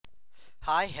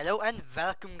Hi, hello and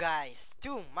welcome guys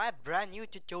to my brand new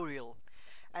tutorial.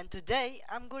 And today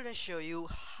I'm going to show you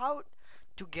how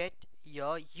to get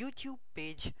your YouTube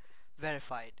page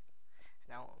verified.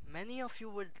 Now, many of you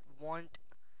would want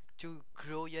to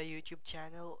grow your YouTube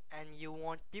channel and you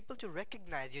want people to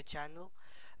recognize your channel.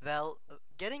 Well,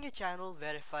 getting your channel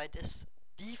verified is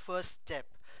the first step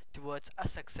towards a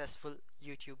successful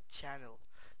YouTube channel.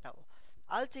 Now,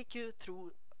 I'll take you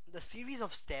through the series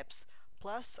of steps,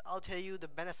 plus I'll tell you the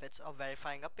benefits of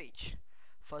verifying a page.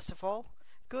 First of all,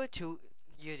 go to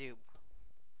YouTube.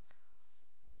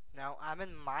 Now, I'm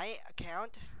in my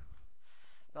account.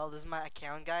 Well, this is my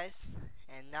account, guys.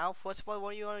 And now, first of all,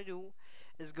 what you want to do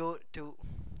is go to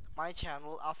my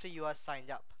channel after you are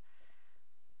signed up.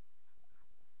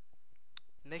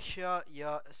 Make sure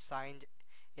you're signed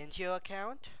into your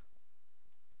account.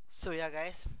 So yeah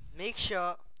guys, make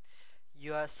sure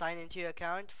you are signed into your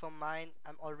account. For mine,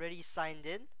 I'm already signed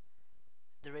in,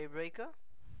 the Ray Breaker.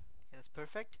 Yeah, that's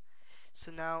perfect.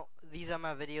 So now these are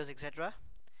my videos, etc.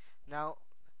 Now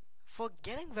for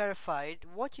getting verified,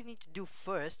 what you need to do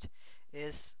first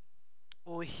is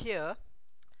over here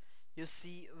you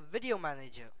see Video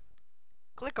Manager.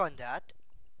 Click on that.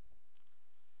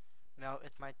 Now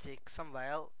it might take some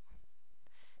while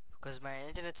because my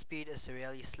internet speed is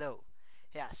really slow.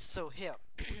 Yeah, so here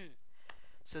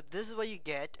so this is what you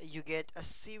get. You get a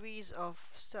series of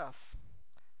stuff,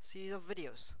 series of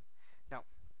videos. Now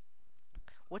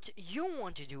what you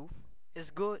want to do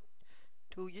is go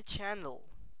to your channel.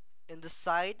 In the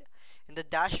side, in the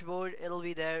dashboard, it'll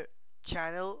be there,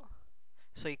 channel.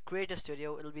 So you create a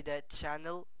studio, it'll be there,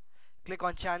 channel. Click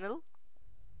on channel.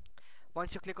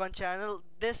 Once you click on channel,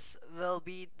 this will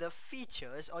be the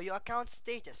features or your account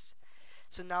status.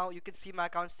 So now you can see my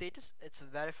account status. It's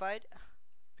verified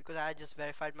because I had just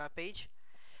verified my page.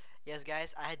 Yes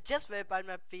guys, I had just verified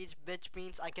my page, which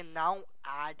means I can now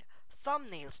add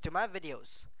thumbnails to my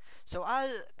videos. So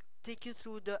I'll take you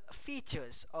through the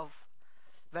features of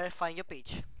verifying your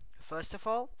page. First of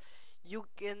all, you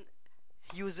can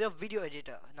use a video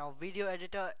editor. Now video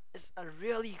editor is a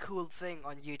really cool thing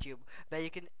on YouTube where you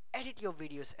can edit your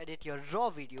videos, edit your raw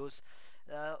videos.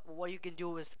 What you can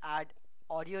do is add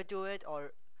audio to it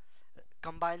or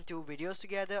combine two videos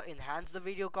together, enhance the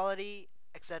video quality,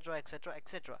 etc, etc,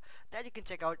 etc. That you can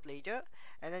check out later.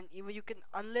 And then even you can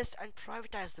unlist and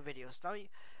privatize the videos. Now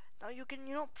you can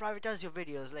privatize your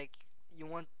videos, like you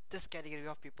want this category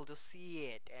of people to see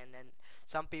it, and then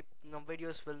some people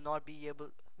videos will not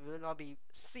be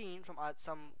seen from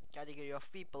some category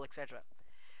of people, etc.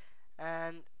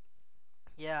 And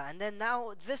yeah, and then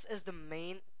now this is the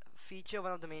main feature,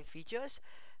 one of the main features.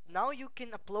 Now you can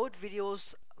upload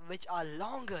videos which are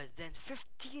longer than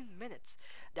 15 minutes.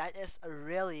 That is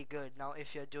really good. Now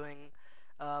if you're doing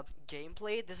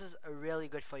gameplay, this is really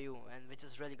good for you, and which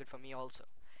is really good for me also,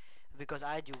 because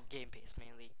I do gameplays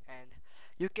mainly. And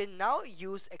you can now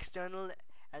use external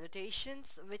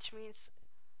annotations, which means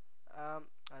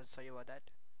sorry about that,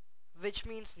 which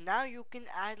means now you can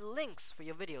add links for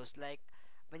your videos. Like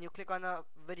when you click on a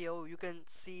video, you can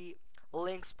see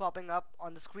links popping up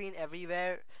on the screen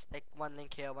everywhere, like one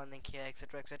link here,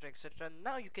 etc, etc, etc.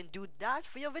 Now you can do that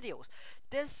for your videos.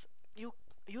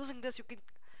 Using this, you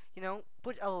can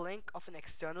put a link of an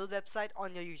external website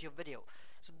on your YouTube video.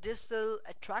 So this will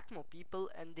attract more people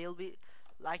and they'll be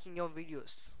liking your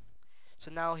videos. So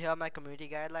now here are my community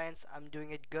guidelines. I'm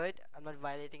doing it good. I'm not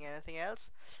violating anything else.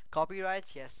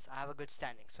 Copyrights, yes, I have a good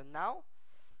standing. So now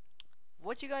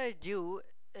what you gotta do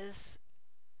is,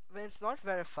 when it's not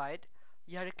verified,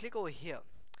 you have to click over here.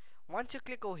 Once you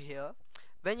click over here,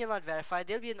 when you're not verified,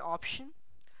 there'll be an option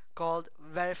called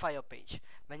verify your page.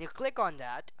 When you click on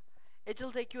that, it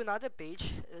will take you another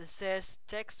page. It says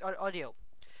text or audio.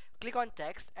 Click on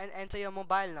text and enter your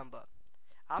mobile number.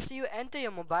 After you enter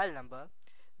your mobile number,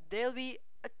 there'll be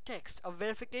a text, a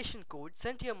verification code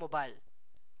sent to your mobile.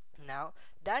 Now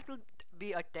that will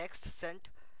be a text sent,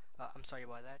 I'm sorry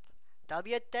about that. That'll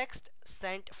be a text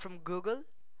sent from Google.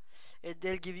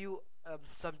 They'll give you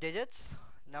some digits,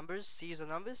 numbers, series of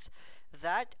numbers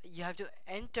that you have to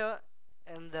enter,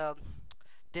 and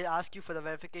they'll ask you for the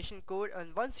verification code.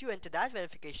 And once you enter that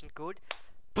verification code,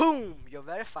 boom, you're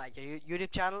verified. Your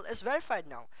YouTube channel is verified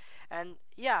now. And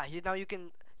yeah, now you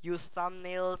can use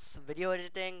thumbnails, video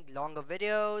editing, longer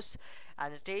videos,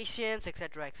 annotations,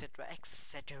 etc, etc,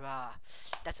 etc.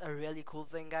 That's a really cool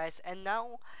thing, guys. And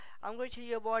now I'm going to tell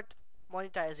you about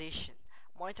monetization.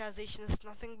 Monetization is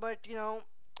nothing but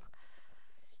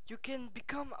you can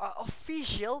become an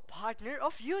official partner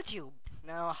of YouTube.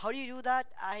 Now how do you do that?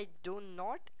 I do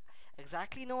not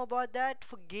exactly know about that.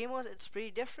 For gamers it's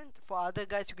pretty different. For other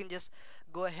guys, you can just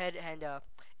go ahead and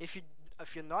if you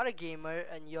if you're not a gamer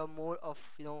and you're more of,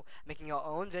 you know, making your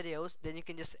own videos, then you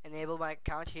can just enable my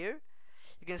account here.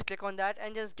 You can just click on that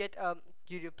and just get a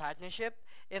YouTube partnership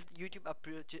if YouTube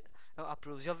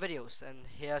approves your videos. And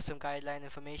here are some guideline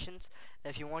informations.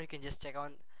 If you want, you can just check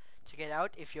it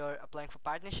out if you're applying for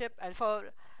partnership. And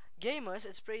for gamers,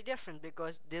 it's pretty different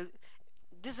because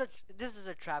this is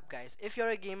a trap, guys. If you're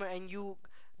a gamer and you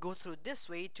go through this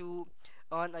way to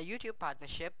earn a YouTube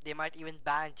partnership, they might even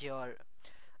ban your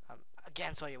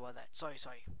again, sorry about that. Sorry.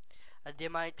 They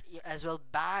might as well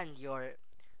ban your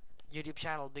YouTube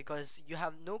channel because you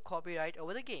have no copyright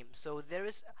over the game. So there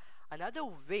is another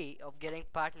way of getting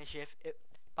partnership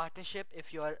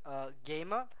if you're a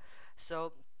gamer.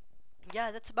 So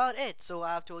yeah, that's about it. So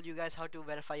I've told you guys how to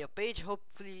verify your page.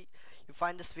 Hopefully you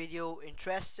find this video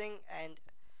interesting and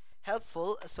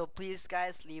helpful. So please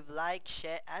guys, leave like,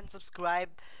 share and subscribe.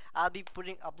 I'll be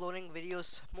uploading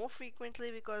videos more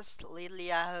frequently because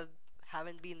lately I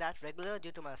haven't been that regular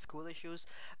due to my school issues.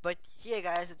 But here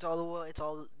guys, it's all over, it's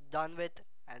all done with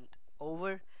and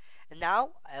over, and now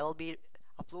I will be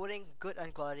uploading good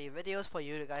and quality videos for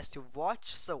you guys to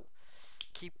watch. So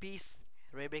keep peace.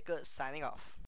 Raybreaker signing off.